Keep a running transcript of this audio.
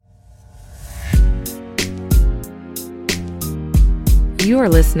You are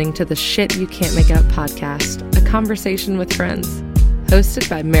listening to the Shit You Can't Make Up podcast, a conversation with friends, hosted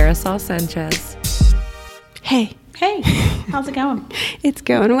by Marisol Sanchez. Hey. Hey, how's it going? It's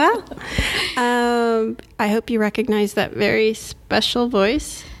going well. I hope you recognize that very special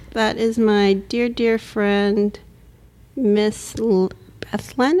voice. That is my dear, dear friend, Miss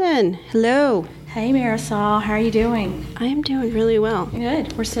Beth Lennon. Hello. Hey, Marisol. How are you doing? I am doing really well.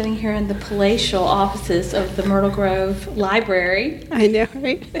 Good. We're sitting here in the palatial offices of the Myrtle Grove Library. I know,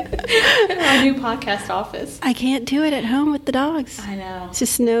 right? Our new podcast office. I can't do it at home with the dogs. I know. It's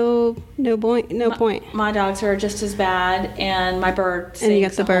just no point. My dogs are just as bad, and my bird sings And you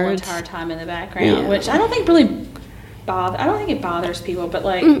got the the whole birds. entire time in the background, Yeah. which I don't think really I don't think it bothers people, but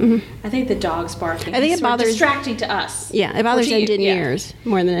I think the dogs barking. I think is it sort of bothers- distracting to us. Yeah, it bothers Or to you, engineers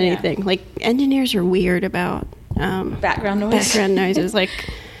more than anything. Like, engineers are weird about Background noise. background noises.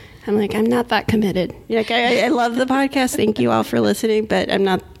 I'm not that committed. Like, I love the podcast. Thank you all for listening, but I'm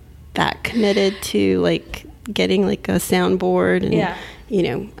not that committed to getting a soundboard and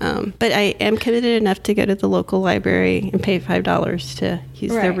but I am committed enough to go to the local library and pay $5 to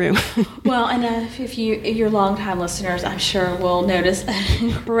use their room. Well, and if your longtime listeners, I'm sure will notice an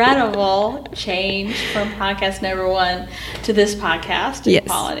incredible change from podcast number 1 to this podcast in Yes.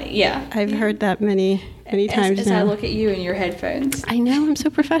 quality. Yeah, I've heard that many times as now. I look at you and your headphones. I know, I'm so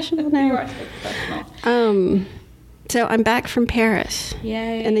professional now. You are so professional. So I'm back from Paris.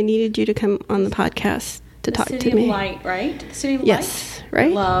 Yay. And they needed you to come on the podcast to talk City to me. of Light, right? City of Yes, Light?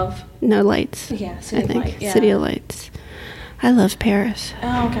 right? Love. No lights. Yeah, City I of think. Light. Yeah. City of Lights. I love Paris.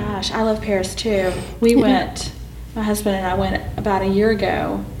 Oh, gosh. I love Paris, too. We went, my husband and I went about a year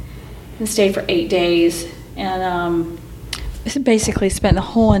ago and stayed for 8 days. And basically spent the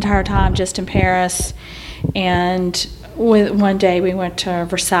whole entire time just in Paris. And one day we went to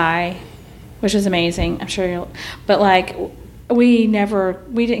Versailles, which was amazing. I'm sure we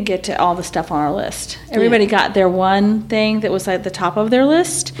didn't get to all the stuff on our list. Everybody got their one thing that was at the top of their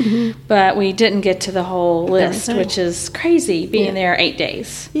list, but we didn't get to the whole list, Everything. which is crazy being there 8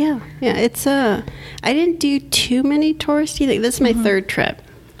 days. Yeah. It's I didn't do too many touristy things. This is my third trip,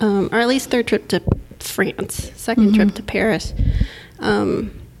 or at least third trip to France. Second trip to Paris,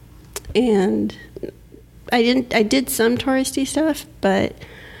 and I did some touristy stuff, but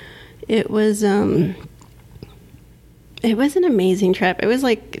it was an amazing trip. It was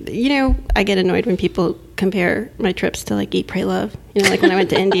I get annoyed when people compare my trips to Eat, Pray, Love. Like when I went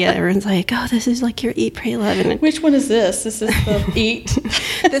to India, everyone's like, "Oh, this is like your Eat, Pray, Love." And Which one is this? This is the Eat.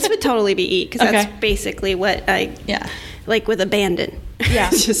 this would totally be Eat, because that's basically what I like with Abandon. Yeah.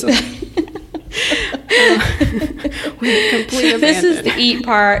 It's just with complete This is abandon. the Eat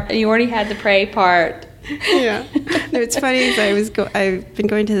part, and you already had the Pray part. Yeah. No, it's funny is I've been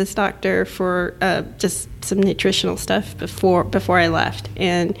going to this doctor for just some nutritional stuff before I left,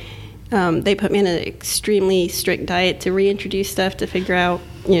 and they put me in an extremely strict diet to reintroduce stuff to figure out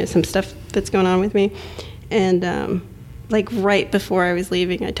some stuff that's going on with me, and right before I was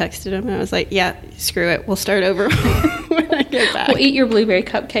leaving, I texted him and I was like, "Yeah, screw it, we'll start over when I get back." We'll eat your blueberry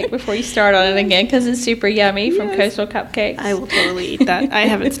cupcake before you start on it again, because it's super yummy from Coastal Cupcakes. I will totally eat that. I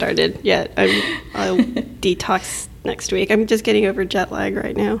haven't started yet. I'll detox next week. I'm just getting over jet lag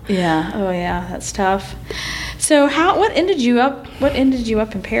right now. Yeah. Oh, yeah. That's tough. So, what ended you up? What ended you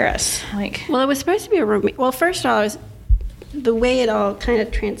up in Paris? Well, it was supposed to be a room. Well, first of all, the way it all kind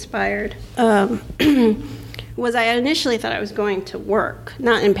of transpired was I initially thought I was going to work,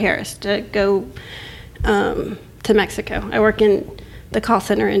 not in Paris, to go to Mexico. I work in the call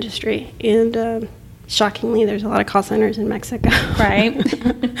center industry, and shockingly, there's a lot of call centers in Mexico. Right.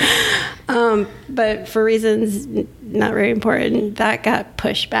 But for reasons not very important, that got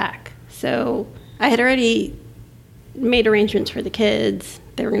pushed back. So I had already made arrangements for the kids.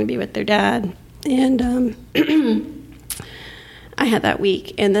 They were going to be with their dad. And I had that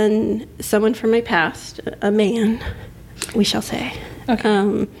week. And then someone from my past, a man, we shall say,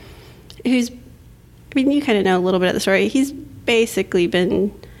 who's, you kind of know a little bit of the story. He's basically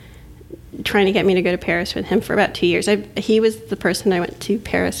been trying to get me to go to Paris with him for about 2 years. He was the person I went to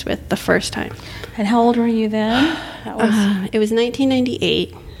Paris with the first time. And how old were you then? It was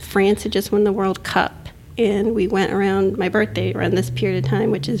 1998. France had just won the World Cup, and we went around my birthday around this period of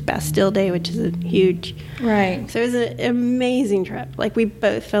time, which is Bastille Day, which is a huge... Right. So it was an amazing trip. We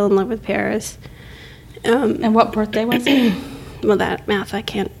both fell in love with Paris. And what birthday was it? Well, that math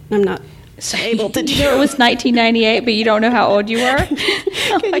I'm not able to do. It was 1998, but you don't know how old you were? Can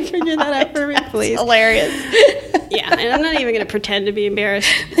you figure that out for me, please? Hilarious. Yeah, and I'm not even going to pretend to be embarrassed.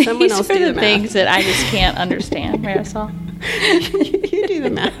 Someone else do are the the math. things that I just can't understand, Marisol. You do the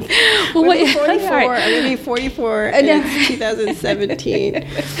math. Well, I'm wait, 44. all right. I'm going to be 44 in 2017.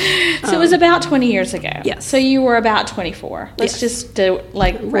 So it was about 20 years ago. Yes. So you were about 24. Let's just do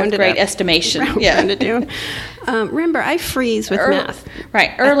like Round it great up. estimation. Round it down. Remember, I freeze with math.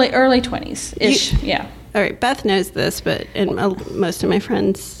 Right. Early 20s ish. Yeah. All right, Beth knows this, and most of my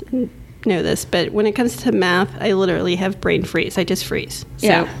friends know this, but when it comes to math, I literally have brain freeze. I just freeze. So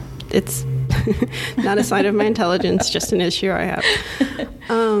Yeah. it's not a sign of my intelligence, just an issue I have.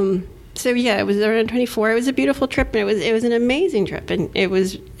 So yeah, it was around 24. It was a beautiful trip, and it was an amazing trip, and it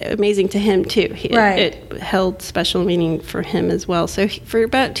was amazing to him too. Right. It held special meaning for him as well. So for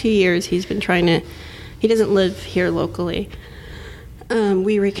about 2 years, he's been trying to. He doesn't live here locally.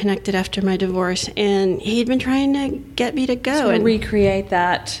 We reconnected after my divorce, and he'd been trying to get me to go To and recreate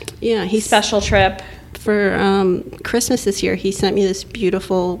that he's special trip. for Christmas this year. He sent me this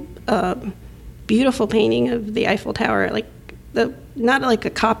beautiful, beautiful painting of the Eiffel Tower, not like a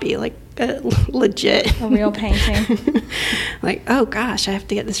copy, like legit, A real painting. Like, oh gosh, I have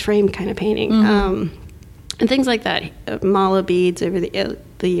to get this framed kind of painting, Mm-hmm. and things like that. Mala beads over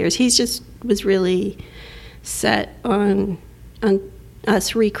the years. He's just was really set on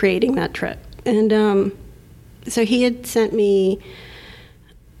us recreating that trip. And so he had sent me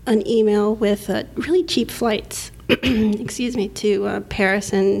an email with really cheap flights, excuse me, to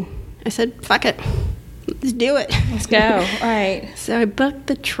Paris. And I said, fuck it, let's do it. Let's go. Right. So I booked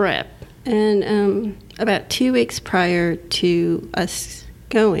the trip. And about 2 weeks prior to us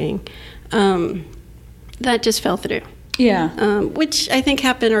going, that just fell through. Yeah. Which I think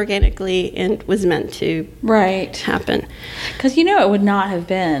happened organically and was meant to Right. happen. Because it would not have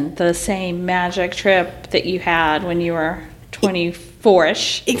been the same magic trip that you had when you were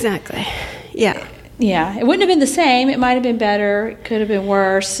 24ish. Exactly. Yeah. Yeah, it wouldn't have been the same. It might have been better. It could have been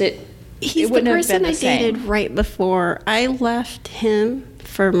worse. He's it the wouldn't have person been the I same. dated right before I left him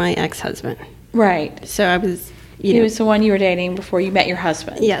for my ex-husband. Right. So I was, He was the one you were dating before you met your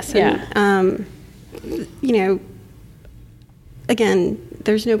husband. yes. Yeah. And, again,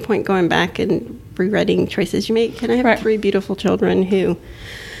 there's no point going back and regretting choices you make. And I have Right. 3 beautiful children who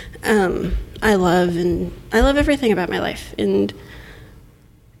I love, and I love everything about my life. And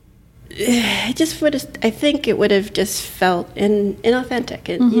it just I think it would have just felt inauthentic.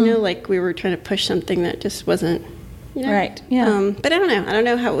 And, like we were trying to push something that just wasn't, Right, yeah. But I don't know. I don't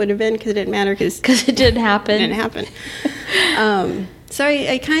know how it would have been because it didn't matter Because it didn't happen. it didn't happen. So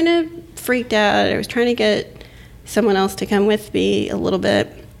I kind of freaked out. I was trying to get someone else to come with me a little bit.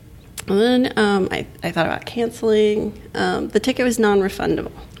 And then I thought about canceling. The ticket was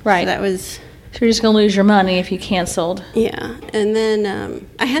non-refundable. Right. So that was, So you're just going to lose your money if you canceled. yeah. And then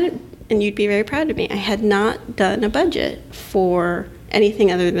I hadn't, and you'd be very proud of me, I had not done a budget for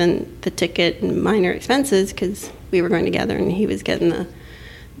anything other than the ticket and minor expenses because we were going together and he was getting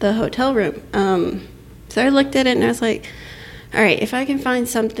the hotel room. So I looked at it and I was like, all right, if I can find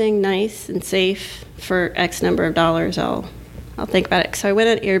something nice and safe for X number of dollars, I'll think about it. So I went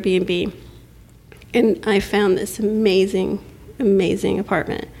on Airbnb and I found this amazing, amazing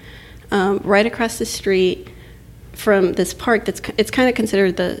apartment right across the street from this park it's kind of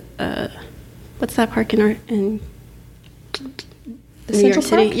considered the what's that park in The New Central York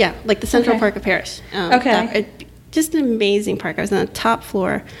City? Park? Yeah, like the Central Okay. Park of Paris. Okay. Just an amazing park. I was on the top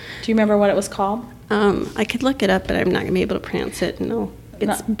floor. Do you remember what it was called? I could look it up, but I'm not going to be able to pronounce it. No, it's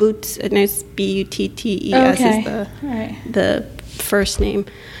Not- Boots. And it's Buttes Okay. is All right. the first name.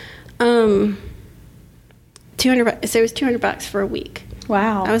 $200. So it was $200 for a week.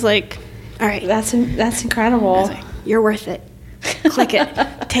 Wow. I was like, all right, That's incredible. I was like, you're worth it. Click it.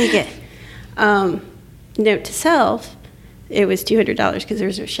 Take it. Note to self, it was $200 because there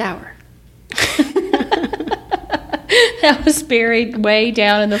was no shower. That was buried way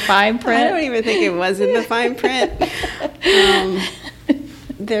down in the fine print. I don't even think it was in the fine print.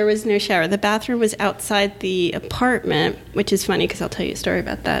 There was no shower. The bathroom was outside the apartment, which is funny because I'll tell you a story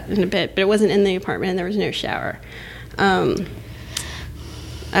about that in a bit. But it wasn't in the apartment, and there was no shower.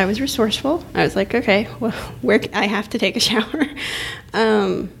 I was resourceful. I was like, okay, well, I have to take a shower.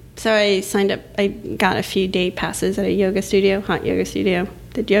 So I signed up. I got a few day passes at a yoga studio, hot yoga studio.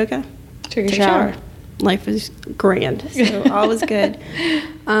 Did yoga. Took a Took shower. Life was grand, so all was good.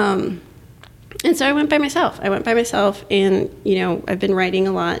 And so I went by myself. And I've been writing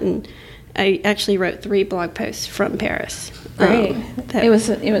a lot, and I actually wrote 3 blog posts from Paris. Great. It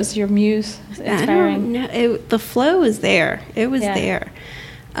was your muse inspiring. I don't know. The flow was there. It was Yeah. there.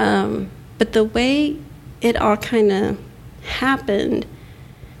 But the way it all kind of happened,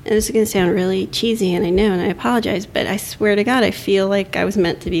 and this is going to sound really cheesy, and I know, and I apologize, but I swear to God, I feel like I was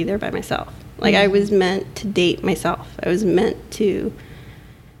meant to be there by myself. Like, I was meant to date myself. I was meant to,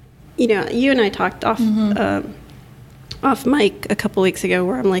 you know, you and I talked off mic a couple weeks ago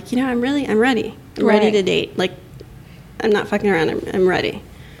where I'm like, you know, I'm ready. I'm ready to date. Like, I'm not fucking around. I'm ready.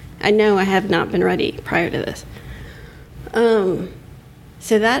 I know I have not been ready prior to this. So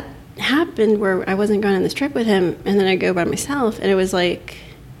that happened where I wasn't going on this trip with him, and then I go by myself, and it was like,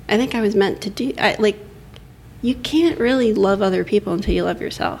 I think I was meant to do, you can't really love other people until you love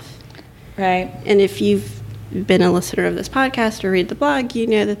yourself. Right. And if you've been a listener of this podcast or read the blog, you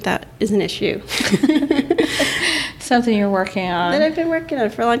know that is an issue. Something you're working on. That I've been working on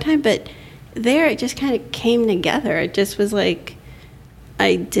for a long time, but there it just kind of came together. It just was like,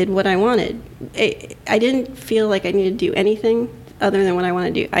 I did what I wanted. I didn't feel like I needed to do anything other than what I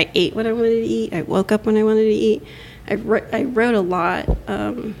wanted to do. I ate what I wanted to eat. I woke up when I wanted to eat. I wrote a lot.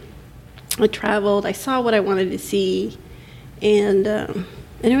 I traveled. I saw what I wanted to see, and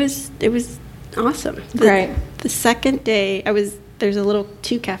it was awesome. Right. The second day, there's a little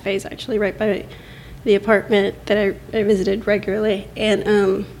 2 cafes actually right by the apartment that I visited regularly,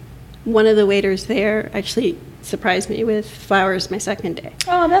 and one of the waiters there actually surprised me with flowers my second day.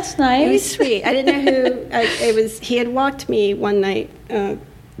 Oh, that's nice. It was sweet. I didn't know who it was. He had walked me one night, to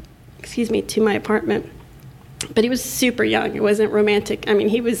my apartment, but he was super young. It wasn't romantic. I mean,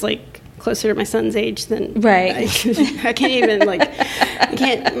 he was like closer to my son's age than right. I can't even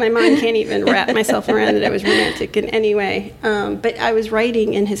my mind can't even wrap myself around that I was romantic in any way. But I was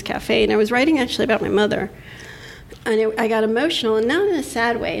writing in his cafe, and I was writing actually about my mother, and I got emotional, and not in a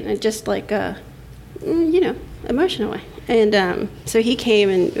sad way, and just like emotional way. And so he came,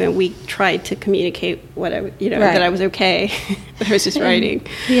 and we tried to communicate what that I was okay. But I was just writing.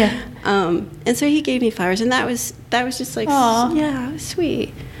 Yeah. And so he gave me flowers, and that was just like, aww. Yeah, it was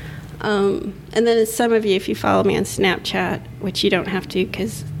sweet. And then as some of you, if you follow me on Snapchat, which you don't have to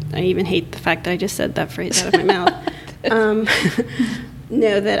because I even hate the fact that I just said that phrase out of my mouth,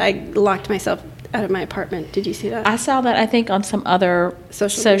 know that I locked myself out of my apartment. Did you see that? I saw that, I think, on some other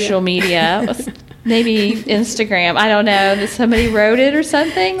social media. Maybe Instagram. I don't know. That somebody wrote it or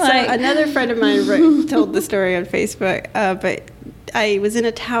something. So another friend of mine told the story on Facebook, but I was in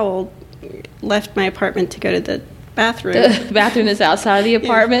a towel, left my apartment to go to the bathroom. The bathroom is outside of the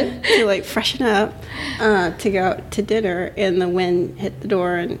apartment. To freshen up, to go out to dinner, and the wind hit the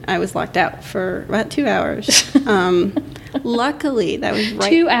door, and I was locked out for about 2 hours. Luckily, that was right.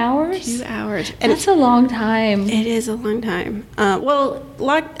 2 hours? 2 hours. And that's a long time. It is a long time. I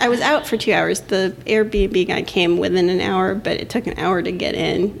was out for 2 hours. The Airbnb guy came within an hour, but it took an hour to get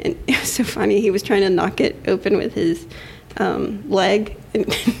in. And it was so funny. He was trying to knock it open with his leg.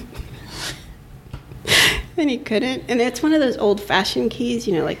 And he couldn't. And it's one of those old-fashioned keys,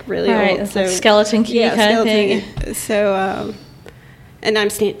 really old. So, like skeleton key kind of thing. So, and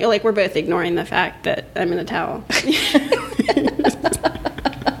I'm standing, we're both ignoring the fact that I'm in a towel.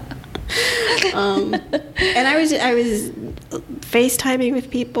 And I was FaceTiming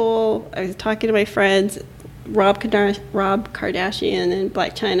with people. I was talking to my friends. Rob Kardashian and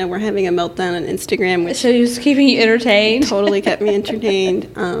Blac Chyna were having a meltdown on Instagram. Which so he was keeping you entertained? Totally kept me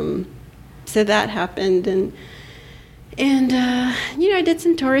entertained. So that happened, and I did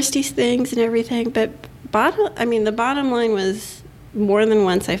some touristy things and everything. But the bottom line was, more than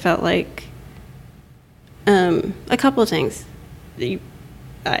once I felt like a couple of things.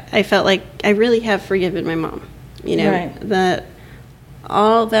 I felt like I really have forgiven my mom. Right. That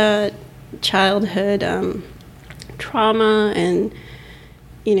all that childhood trauma and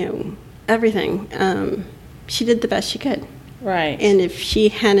everything. She did the best she could. Right. And if she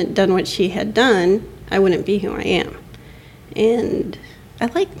hadn't done what she had done, I wouldn't be who I am. And I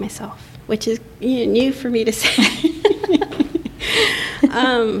like myself, which is new for me to say.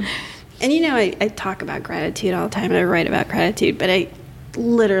 I talk about gratitude all the time, and I write about gratitude, but I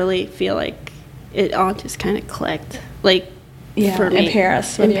literally feel like it all just kind of clicked. For me. In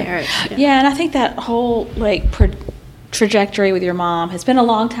Paris. Yeah. And I think that whole trajectory with your mom has been a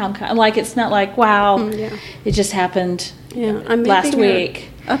long time. It's not like, wow, it just happened. Yeah, I'm last week.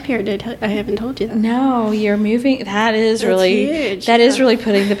 Up here, I haven't told you that. No, you're moving. That's really huge. That is really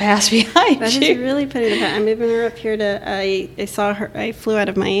putting the past behind you. That is really putting the past. I'm moving her up here I saw her. I flew out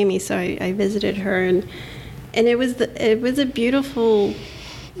of Miami, so I visited her, and it was a beautiful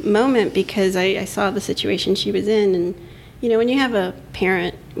moment because I saw the situation she was in, and when you have a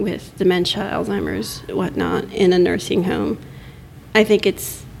parent with dementia, Alzheimer's, whatnot, in a nursing home, I think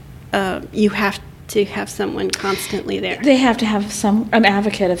it's you have to have someone constantly there. They have to have an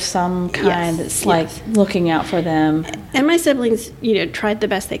advocate of some kind that's looking out for them. And my siblings, tried the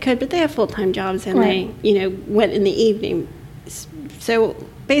best they could, but they have full-time jobs, and they, went in the evening. So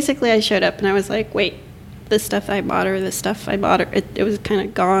basically I showed up and I was like, wait, this stuff I bought her, it was kind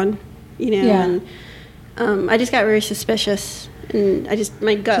of gone, and I just got very suspicious, and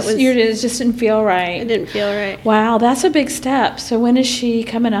my gut was... It just didn't feel right. It didn't feel right. Wow, that's a big step. So when is she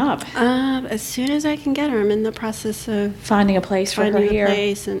coming up? As soon as I can get her. I'm in the process of... Finding a place for her here.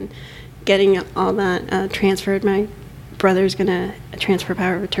 And getting all that transferred. My brother's going to transfer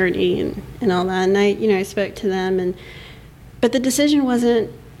power of attorney and all that. And I spoke to them. But the decision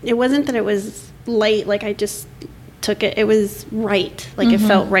wasn't that it was light, like I just took it. It was right. Like it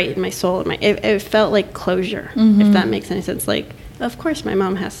felt right in my soul. It felt like closure, if that makes any sense. Like, of course my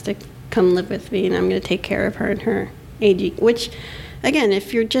mom has to come live with me and I'm going to take care of her and her AG, which, again,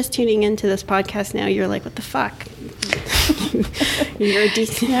 if you're just tuning into this podcast now, you're like, what the fuck? You're a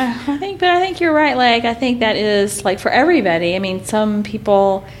decent... Yeah, I think you're right. Like, I think that is, like, for everybody. I mean, some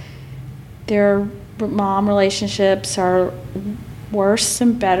people, their mom relationships are worse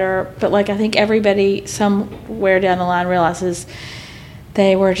and better, but, like, I think everybody somewhere down the line realizes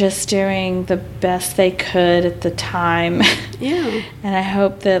they were just doing the best they could at the time. Yeah. And I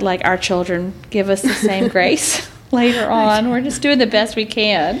hope that, like, our children give us the same grace later on. We're just doing the best we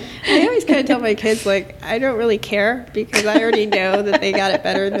can. I always kind of tell my kids, like, I don't really care because I already know that they got it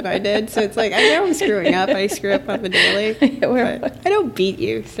better than I did. So it's like, I know I'm screwing up. I screw up on the daily. But I don't beat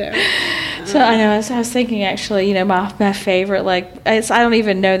you, so... So I know, I was thinking actually, my favorite, like, I don't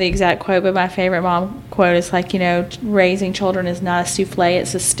even know the exact quote, but my favorite mom quote is like, raising children is not a souffle,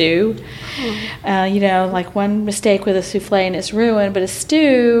 it's a stew. Like one mistake with a souffle and it's ruined, but a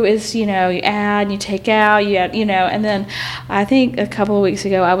stew is, you add and you take out, and then I think a couple of weeks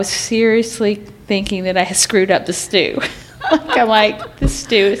ago I was seriously thinking that I had screwed up the stew. I'm like, this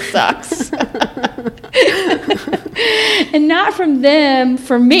stew sucks. And not from them,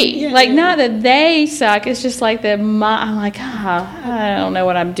 for me. Not that they suck. It's just like I'm like, I don't know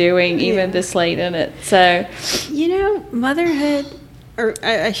what I'm doing even this late in it. So, motherhood, or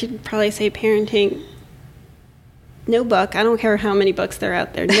I should probably say parenting, no book. I don't care how many books there are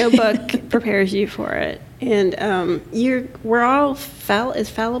out there. No book prepares you for it. And we're all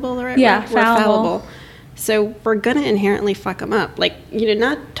fallible, the right word? Yeah, we're fallible. So we're going to inherently fuck them up. Like,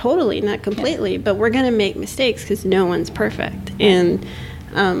 not totally, not completely, but we're going to make mistakes because no one's perfect. And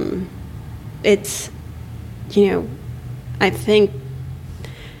it's, I think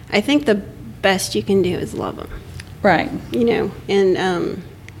the best you can do is love them. Right. And,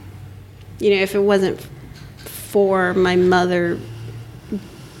 if it wasn't for my mother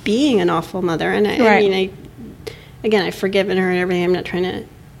being an awful mother, and I've forgiven her and everything. I'm not trying to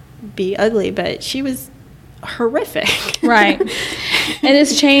be ugly, but she was horrific. Right. And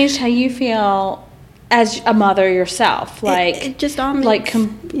it's changed how you feel as a mother yourself. Like, it just all makes,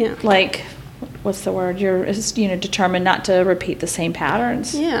 like, what's the word? You're, determined not to repeat the same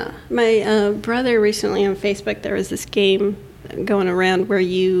patterns. Yeah. My brother recently on Facebook, there was this game going around where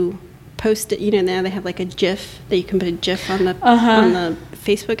you post it, now they have like a GIF that you can put a GIF on the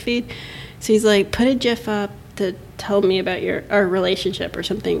Facebook feed. So he's like, put a GIF up to tell me about our relationship or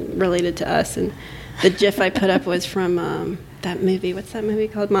something related to us. And the GIF I put up was from that movie. What's that movie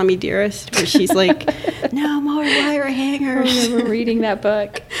called? Mommy Dearest, where she's like, no more wire hangers. I remember reading that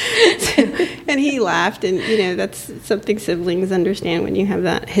book. And he laughed, and that's something siblings understand when you have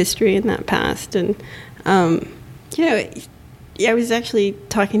that history and that past. And I was actually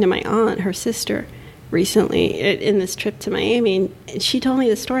talking to my aunt, her sister, recently in this trip to Miami, and she told me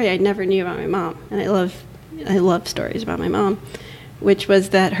the story I never knew about my mom. And I love stories about my mom, which was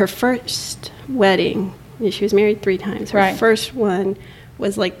that her first wedding, she was married 3 times. Her first one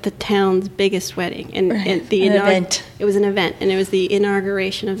was like the town's biggest wedding, and event. It was an event, and it was the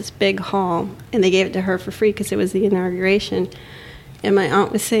inauguration of this big hall, and they gave it to her for free because it was the inauguration. And my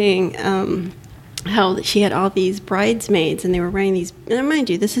aunt was saying how she had all these bridesmaids, and they were wearing these. And mind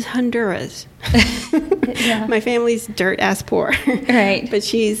you, this is Honduras. Yeah. My family's dirt ass poor, right? But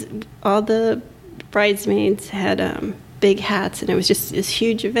all the bridesmaids had big hats, and it was just this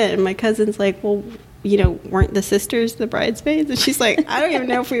huge event. And my cousin's like, well, weren't the sisters the bridesmaids? And she's like, I don't even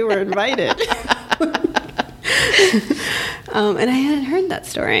know if we were invited. And I hadn't heard that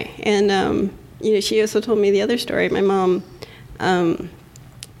story. And she also told me the other story. My mom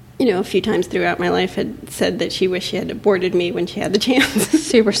a few times throughout my life had said that she wished she had aborted me when she had the chance.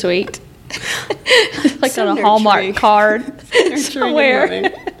 Super sweet. Like so on a Hallmark card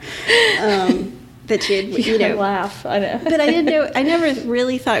somewhere. That she had, laugh. I know. But I didn't know. I never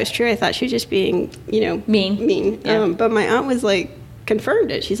really thought it was true. I thought she was just being, mean. Yeah. But my aunt was like, confirmed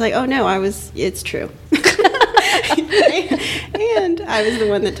it. She's like, oh no, it's true. And I was the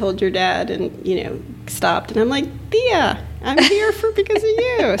one that told your dad and, stopped. And I'm like, Thea, I'm here because of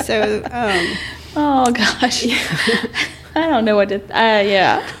you. So, oh gosh. I don't know what to.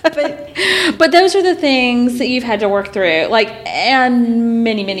 Yeah. But those are the things that you've had to work through, like, and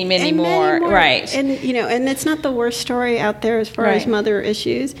many more. Right. And and it's not the worst story out there as far as mother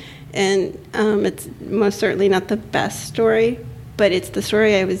issues, and it's most certainly not the best story, but it's the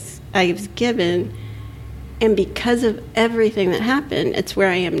story I was given, and because of everything that happened, it's where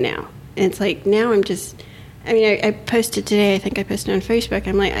I am now. And it's like now I'm just. I mean, I posted today, I think I posted on Facebook,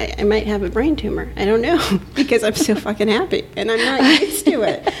 I'm like, I might have a brain tumor. I don't know, because I'm so fucking happy, and I'm not used to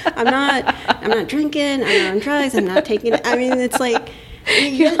it. I'm not drinking, I'm not on drugs, I'm not taking it. I mean, it's like...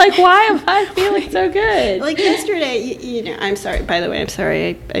 You're like, why am I feeling so good? Like yesterday, I'm sorry, by the way, I'm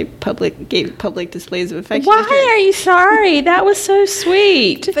sorry, I gave public displays of affection. Why are you sorry? That was so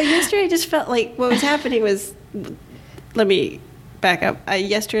sweet. But yesterday I just felt like what was happening was, let me... back up.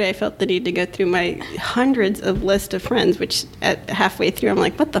 Yesterday I felt the need to go through my hundreds of list of friends, which at halfway through I'm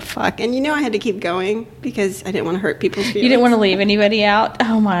like, what the fuck? And I had to keep going because I didn't want to hurt people's feelings. You didn't want to leave anybody out?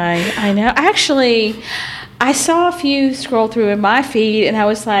 Oh my, I know. Actually, I saw a few scroll through in my feed and I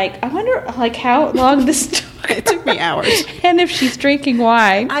was like, I wonder like how long this took. It took me hours. And if she's drinking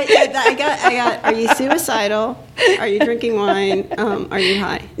wine. I got, are you suicidal? Are you drinking wine? Are you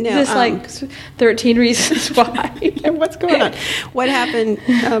high? No. Just like 13 reasons why. What's going on? What happened,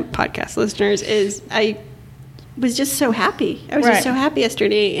 podcast listeners, is I was just so happy. I was just so happy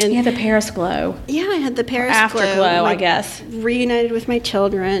yesterday. And you had the Paris glow. Yeah, I had the Paris Afterglow, I guess. Reunited with my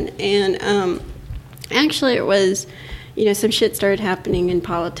children. And actually it was... some shit started happening in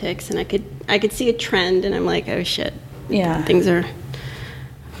politics, and I could see a trend, and I'm like, oh shit, things are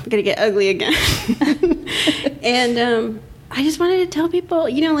gonna get ugly again. And I just wanted to tell people,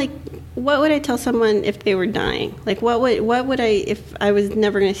 like, what would I tell someone if they were dying? Like, what would I if I was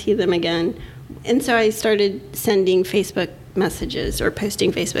never gonna see them again? And so I started sending Facebook messages or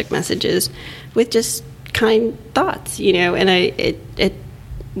posting Facebook messages with just kind thoughts, and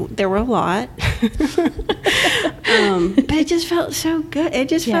there were a lot. But it just felt so good. It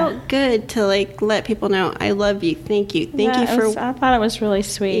just felt good to like let people know I love you. Thank you for. I thought it was really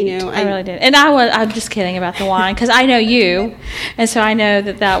sweet. I really did. And I'm just kidding about the wine because I know you, and so I know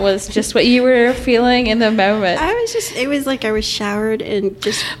that was just what you were feeling in the moment. It was like I was showered in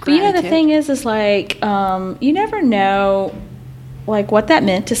just. But the thing is like you never know, like what that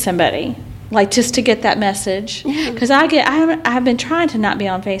meant to somebody. Like just to get that message, because I've been trying to not be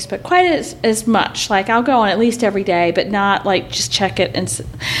on Facebook quite as much. Like I'll go on at least every day, but not like just check it. And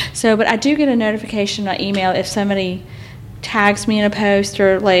so, but I do get a notification on email if somebody tags me in a post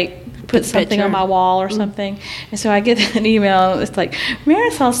or like puts something on my wall or something. And so I get an email. It's like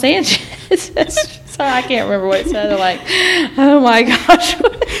Marisol Sanchez. So I can't remember what it said. They're like, oh my gosh,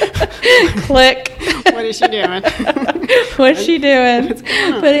 click. What is she doing? What's she doing?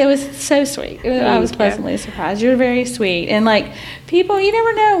 But it was so sweet. I was pleasantly surprised. You're very sweet. And like people, you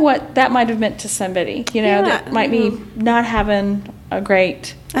never know what that might have meant to somebody. That might be not having a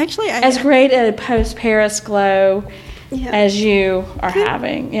great, as great a post-Paris glow as you are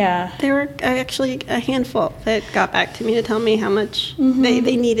having. Yeah. There were actually a handful that got back to me to tell me how much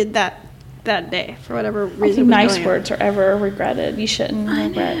they needed that day for whatever reason. Nice words are ever regretted. You shouldn't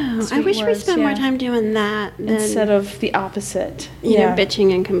regret. I wish we spent more time doing that instead of the opposite.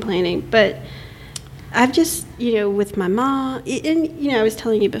 Bitching and complaining. But I've just, with my mom, and I was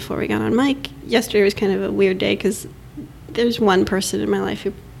telling you before we got on mic, yesterday was kind of a weird day because there's one person in my life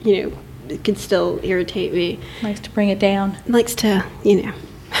who, could still irritate me. Likes to bring it down. Likes to,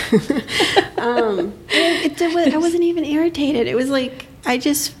 I wasn't even irritated. It was like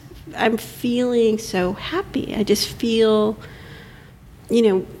I'm feeling so happy. I just feel,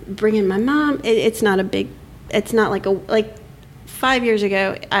 bringing my mom. It's not like 5 years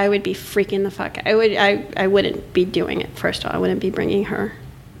ago, I would be freaking the fuck out. I wouldn't be doing it, first of all. I wouldn't be bringing her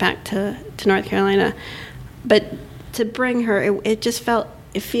back to North Carolina. But to bring her,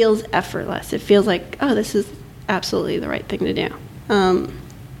 it feels effortless. It feels like, oh, this is absolutely the right thing to do.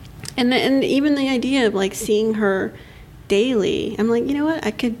 And even the idea of like seeing her daily, I'm like, you know what?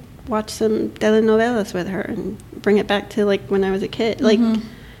 I could watch some telenovelas with her and bring it back to like when I was a kid. Like,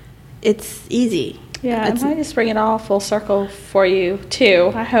 it's easy. Yeah, I might just bring it all full circle for you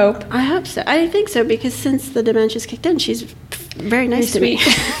too. I hope. I hope so. I think so because since the dementia's kicked in, she's very nice to me.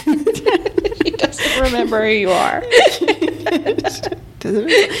 She doesn't remember who you are. She doesn't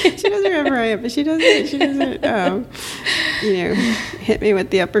remember who I am, but she doesn't hit me with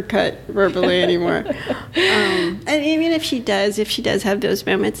the uppercut verbally anymore. And even if she does have those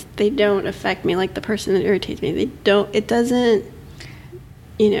moments, they don't affect me like the person that irritates me. It doesn't.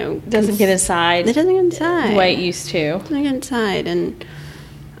 Doesn't get inside. It doesn't get inside the way it used to. It doesn't get inside, and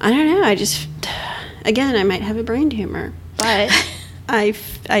I don't know. Again, I might have a brain tumor, but I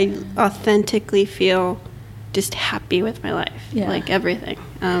authentically feel just happy with my life, like everything.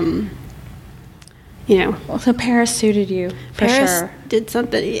 So Paris suited you for Paris sure. did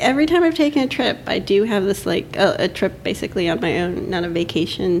something. Every time I've taken a trip, I do have this like a trip basically on my own, not a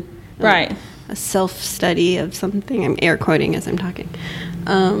vacation, Right. A self-study of something. I'm air quoting as I'm talking.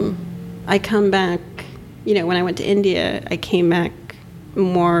 I come back. When I went to India, I came back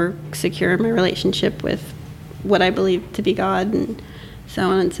more secure in my relationship with what I believe to be God, and so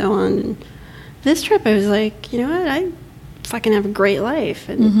on and so on. And this trip, I was like, you know what, I fucking have a great life.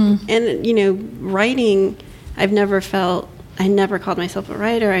 And writing, I never called myself a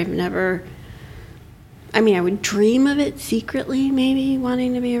writer. I would dream of it secretly, maybe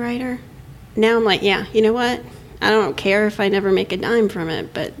wanting to be a writer. Now I'm like, yeah, you know what, I don't care if I never make a dime from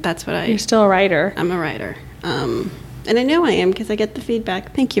it, but that's what You're still a writer. I'm a writer. And I know I am because I get the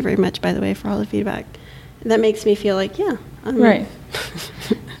feedback. Thank you very much, by the way, for all the feedback. That makes me feel like, yeah. Right.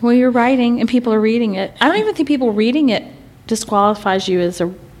 Well, you're writing and people are reading it. I don't even think people reading it disqualifies you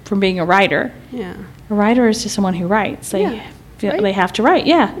from being a writer. Yeah. A writer is just someone who writes. They have to write.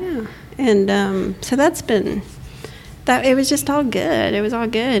 Yeah. Yeah. And so that's been that. It was just all good. It was all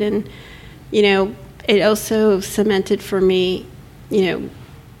good, and it also cemented for me.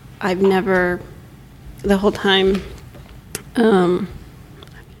 I've never the whole time. That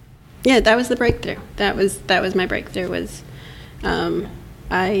was the breakthrough. That was my breakthrough. Was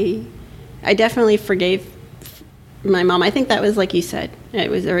I definitely forgave my mom. I think that was, like you said,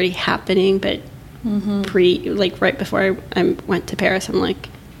 it was already happening, but right before I went to Paris, I'm like,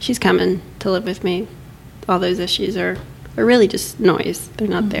 she's coming to live with me. All those issues are really just noise. They're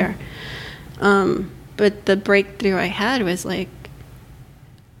not there. But the breakthrough I had was like,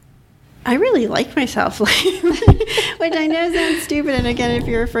 I really like myself, which I know sounds stupid. And again, if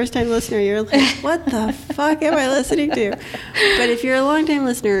you're a first-time listener, you're like, what the fuck am I listening to? But if you're a long-time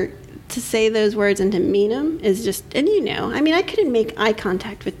listener, to say those words and to mean them is just, and I couldn't make eye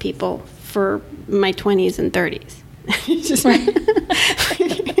contact with people for my 20s and 30s. Just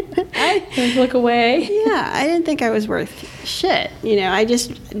I look away. Yeah, I didn't think I was worth shit. I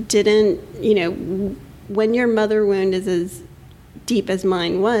just didn't, when your mother wound is as deep as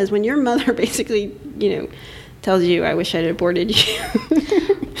mine was, when your mother basically, tells you, I wish I'd aborted you.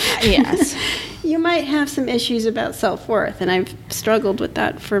 Yes. You might have some issues about self-worth, and I've struggled with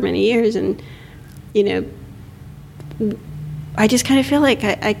that for many years, and, I just kind of feel like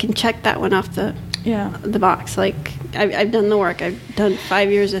I can check that one off the box. Like, I've done the work. I've done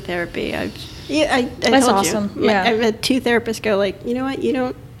 5 years of therapy. I That's told awesome. You. Yeah. I've had 2 therapists go like, you know what, you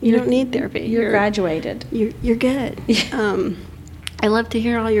don't need therapy. You're graduated. You're good. I love to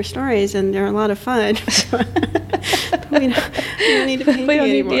hear all your stories, and they're a lot of fun. we don't need to pay you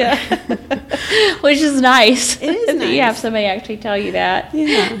anymore. Which is nice. It is nice. You have somebody actually tell you that.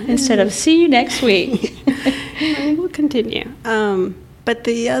 Yeah. Instead of, see you next week. We'll continue. But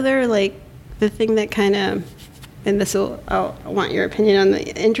the other, the thing that kind of, and I want your opinion on, the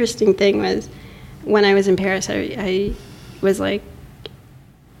interesting thing was, when I was in Paris, I was like,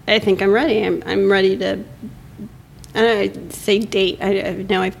 I think I'm ready. I'm ready to, I don't say date. I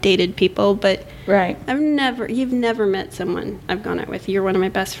know I've dated people, but right. You've never met someone I've gone out with. You're one of my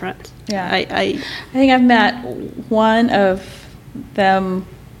best friends. Yeah. I think I've met one of them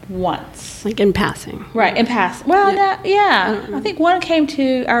once. Like in passing. Right, in passing. Well, I think one came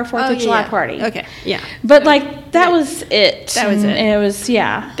to our 4th of July party. Okay, yeah. But that was it. That was it. And it was,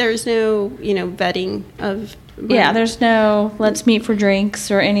 There's no, vetting of... there's no let's meet for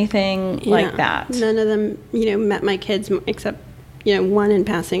drinks or anything like that. None of them, met my kids except, one in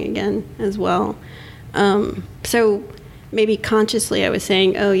passing again as well. So maybe consciously I was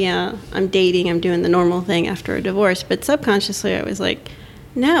saying, oh yeah, I'm dating, I'm doing the normal thing after a divorce. But subconsciously I was like,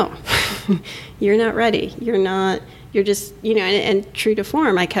 no, you're not ready. You're just, and true to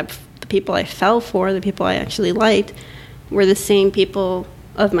form, I kept the people I fell for, the people I actually liked, were the same people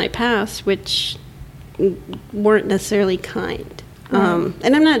of my past, which weren't necessarily kind.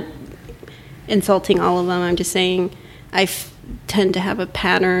 And I'm not insulting all of them. I'm just saying I tend to have a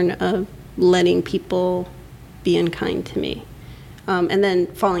pattern of letting people be unkind to me. And then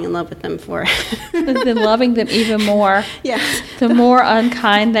falling in love with them for it. And then loving them even more. Yes. The more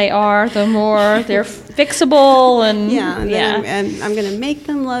unkind they are, the more they're fixable and and I'm going to make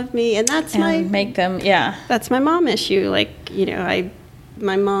them love me, and that's that's my mom issue.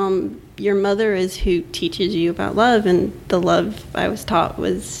 My mom, your mother is who teaches you about love, and the love I was taught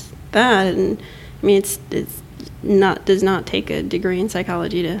was that. And I mean, it's does not take a degree in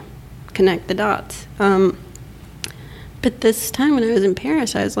psychology to connect the dots. But this time when I was in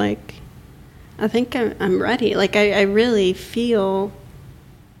Paris, I was like, I think I'm ready. Like, I really feel,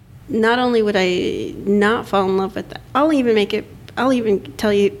 not only would I not fall in love with that, I'll even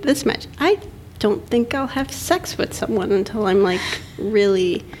tell you this much. I don't think I'll have sex with someone until I'm, like,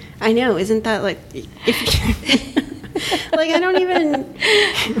 really, I know, isn't that, like, like, I don't even,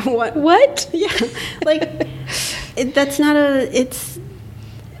 What? Yeah. Like, that's not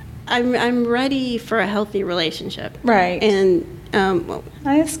I'm ready for a healthy relationship. Right. And,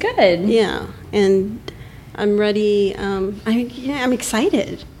 That's good. yeah. And I'm ready. I'm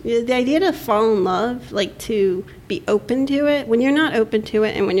excited. The idea to fall in love, like, to be open to it. When you're not open to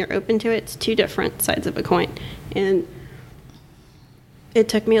it and when you're open to it, it's two different sides of a coin. And it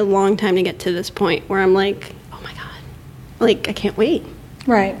took me a long time to get to this point where I'm like, oh my God, like, I can't wait.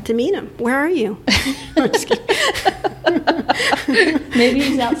 Right. To meet him. Where are you? I'm just kidding. Maybe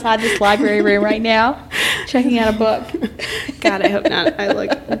he's outside this library room right now, checking out a book. God, I hope not. I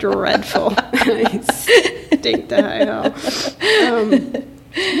look dreadful. I stink to high hell.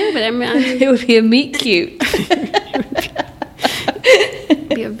 No, but I'm It would be a meet cute.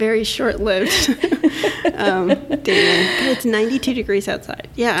 be a very short-lived. Damn. It's 92 degrees outside.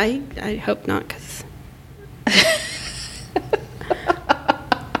 Yeah, I hope not, because.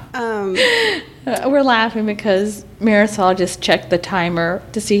 We're laughing because Marisol just checked the timer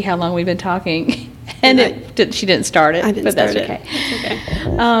to see how long we've been talking, and she didn't start it. I didn't but start that's it. okay. It's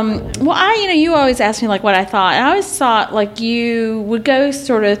okay. Well, you always ask me like what I thought, and I always thought like you would go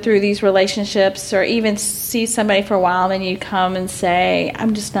sort of through these relationships, or even see somebody for a while, and then you come and say,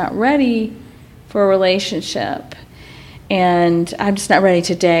 "I'm just not ready for a relationship, and I'm just not ready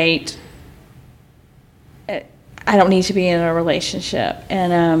to date. I don't need to be in a relationship."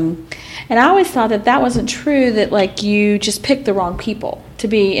 And I always thought that wasn't true, that like you just picked the wrong people to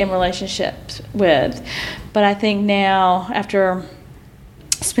be in relationships with. But I think now, after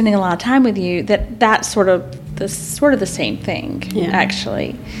spending a lot of time with you, that's sort of the same thing,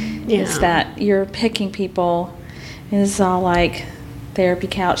 actually. Yeah. Is that you're picking people, and this is all like therapy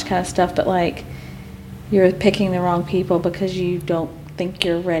couch kind of stuff, but like you're picking the wrong people because you don't think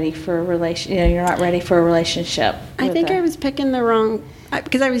you're ready for a you're not ready for a relationship. I think I was picking the wrong,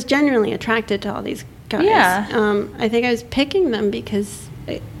 because I was genuinely attracted to all these guys. Yeah. I think I was picking them because,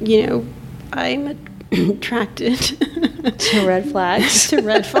 I'm attracted to red flags. to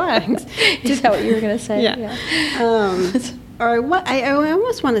red flags. Is that what you were going to say? Yeah. I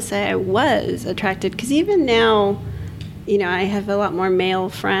almost want to say I was attracted, because even now, I have a lot more male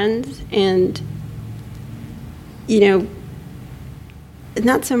friends, and,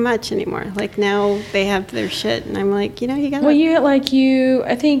 not so much anymore. Like, now they have their shit, and I'm like, you gotta. Well, I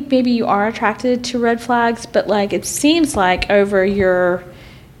think maybe you are attracted to red flags, but like it seems like over your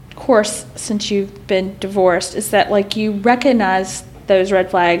course since you've been divorced, is that like you recognize those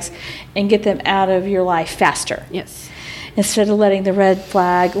red flags and get them out of your life faster. Yes. Instead of letting the red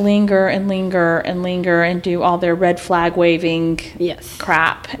flag linger and linger and linger and do all their red flag waving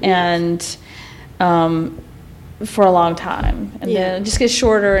crap. Yes. And for a long time, and then it just gets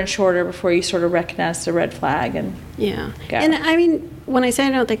shorter and shorter before you sort of recognize the red flag and go. And I mean, when I say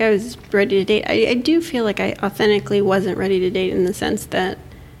I don't think I was ready to date, I do feel like I authentically wasn't ready to date, in the sense that,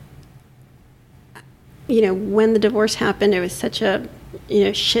 when the divorce happened, it was such a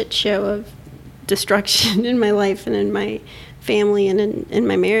shit show of destruction in my life and in my family and in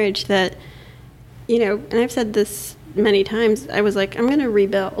my marriage, that and I've said this many times, I was like, I'm going to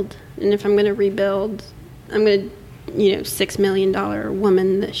rebuild, and if I'm going to rebuild, I'm going to, $6 million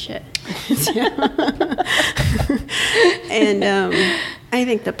woman this shit. And I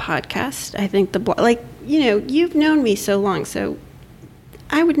think the podcast, I think the blog, like, you've known me so long, so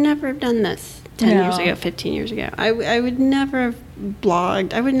I would never have done this 10 years ago, 15 years ago. I would never have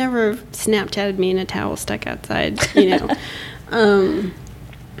blogged. I would never have Snapchatted me in a towel stuck outside, My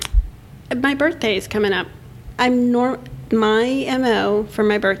birthday is coming up. My MO for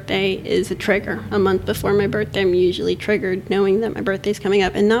my birthday is a trigger. A month before my birthday, I'm usually triggered knowing that my birthday's coming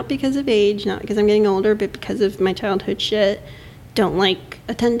up. And not because of age, not because I'm getting older, but because of my childhood shit. Don't like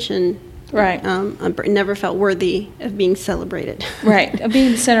attention. Right. I never felt worthy of being celebrated. Right. Of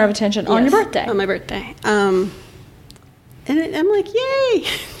being the center of attention on your birthday. On my birthday. And I'm like, yay!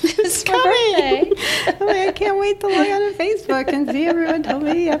 It's my birthday. I'm like, I can't wait to log on to Facebook and see everyone tell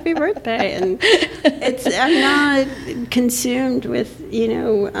me happy birthday. And I'm not consumed with, I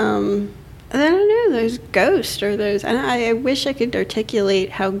don't know, those ghosts or those. And I wish I could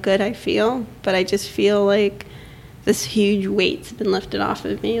articulate how good I feel, but I just feel like this huge weight's been lifted off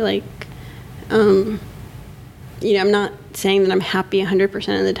of me. Like, I'm not saying that I'm happy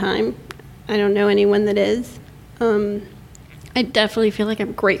 100% of the time. I don't know anyone that is. I definitely feel like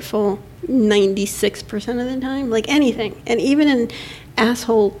I'm grateful 96% of the time, like anything. And even an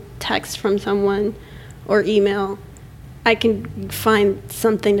asshole text from someone or email, I can find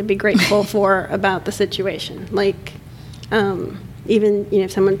something to be grateful for about the situation. Like, even,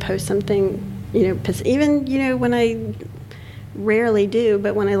 if someone posts something, even, when I rarely do,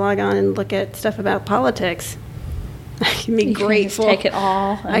 but when I log on and look at stuff about politics, I can be grateful. Can take it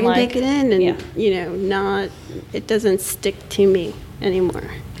all. I can take it in and, it doesn't stick to me anymore.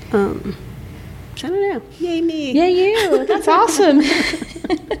 So I don't know. Yay me. Yay you. That's awesome.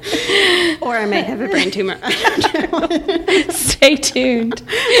 Or I may have a brain tumor. Stay tuned.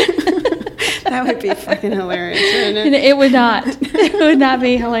 That would be fucking hilarious, wouldn't it? It would not. It would not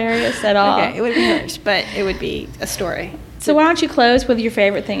be hilarious at all. Okay, it would be hilarious, but it would be a story. So why don't you close with your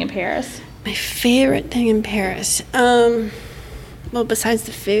favorite thing in Paris? My favorite thing in Paris. Well, besides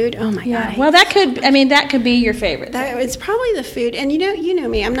the food, oh my god. Well, that could be your favorite. It's probably the food, and you know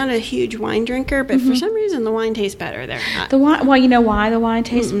me. I'm not a huge wine drinker, but for some reason the wine tastes better there. The wine. Well, you know why the wine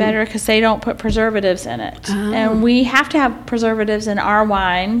tastes better? Because they don't put preservatives in it, and we have to have preservatives in our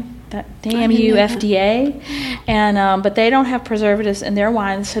wine. That damn you FDA, and but they don't have preservatives in their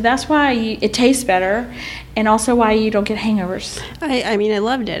wines, so that's why it tastes better, and also why you don't get hangovers. I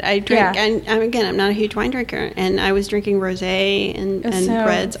loved it. I drank, and again, I'm not a huge wine drinker, and I was drinking rosé and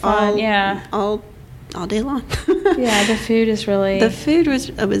reds all day long. Yeah, the food is really. The food was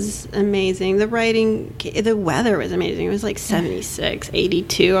amazing. The weather was amazing. It was like 76,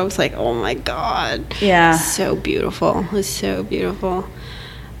 82. I was like, oh my god. Yeah. So beautiful. It was so beautiful.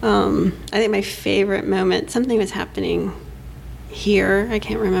 I think my favorite moment, something was happening here. I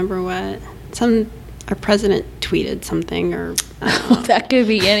can't remember what. Our president tweeted something, or that could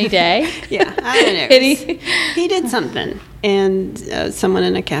be any day. Yeah, I don't know. He did something, and someone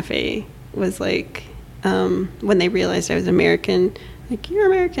in a cafe was like, when they realized I was American, like, you're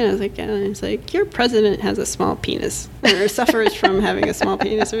American? I was like, yeah. And he's like, your president has a small penis, or suffers from having a small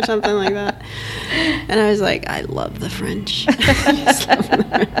penis, or something like that. And I was like, I love the French. I just love them.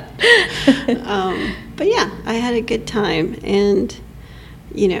 But yeah, I had a good time, and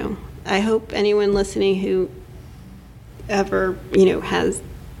I hope anyone listening who ever has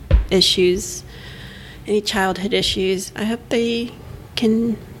issues, any childhood issues, I hope they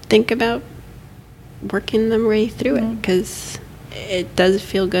can think about working them way through it, because it does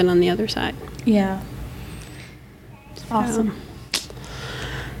feel good on the other side. Yeah. Awesome.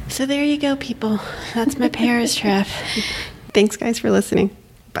 So there you go, people. That's my Paris trip. Thanks, guys, for listening.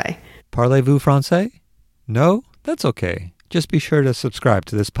 Bye. Parlez-vous français? No? That's okay. Just be sure to subscribe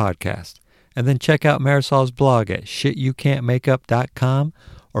to this podcast. And then check out Marisol's blog at shityoucan'tmakeup.com,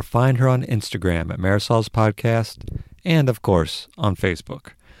 or find her on Instagram at Marisol's Podcast, and, of course, on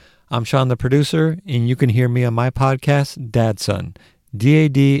Facebook. I'm Sean, the producer, and you can hear me on my podcast, Dadson,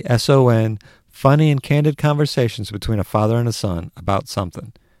 Dadson, funny and candid conversations between a father and a son about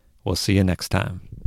something. We'll see you next time.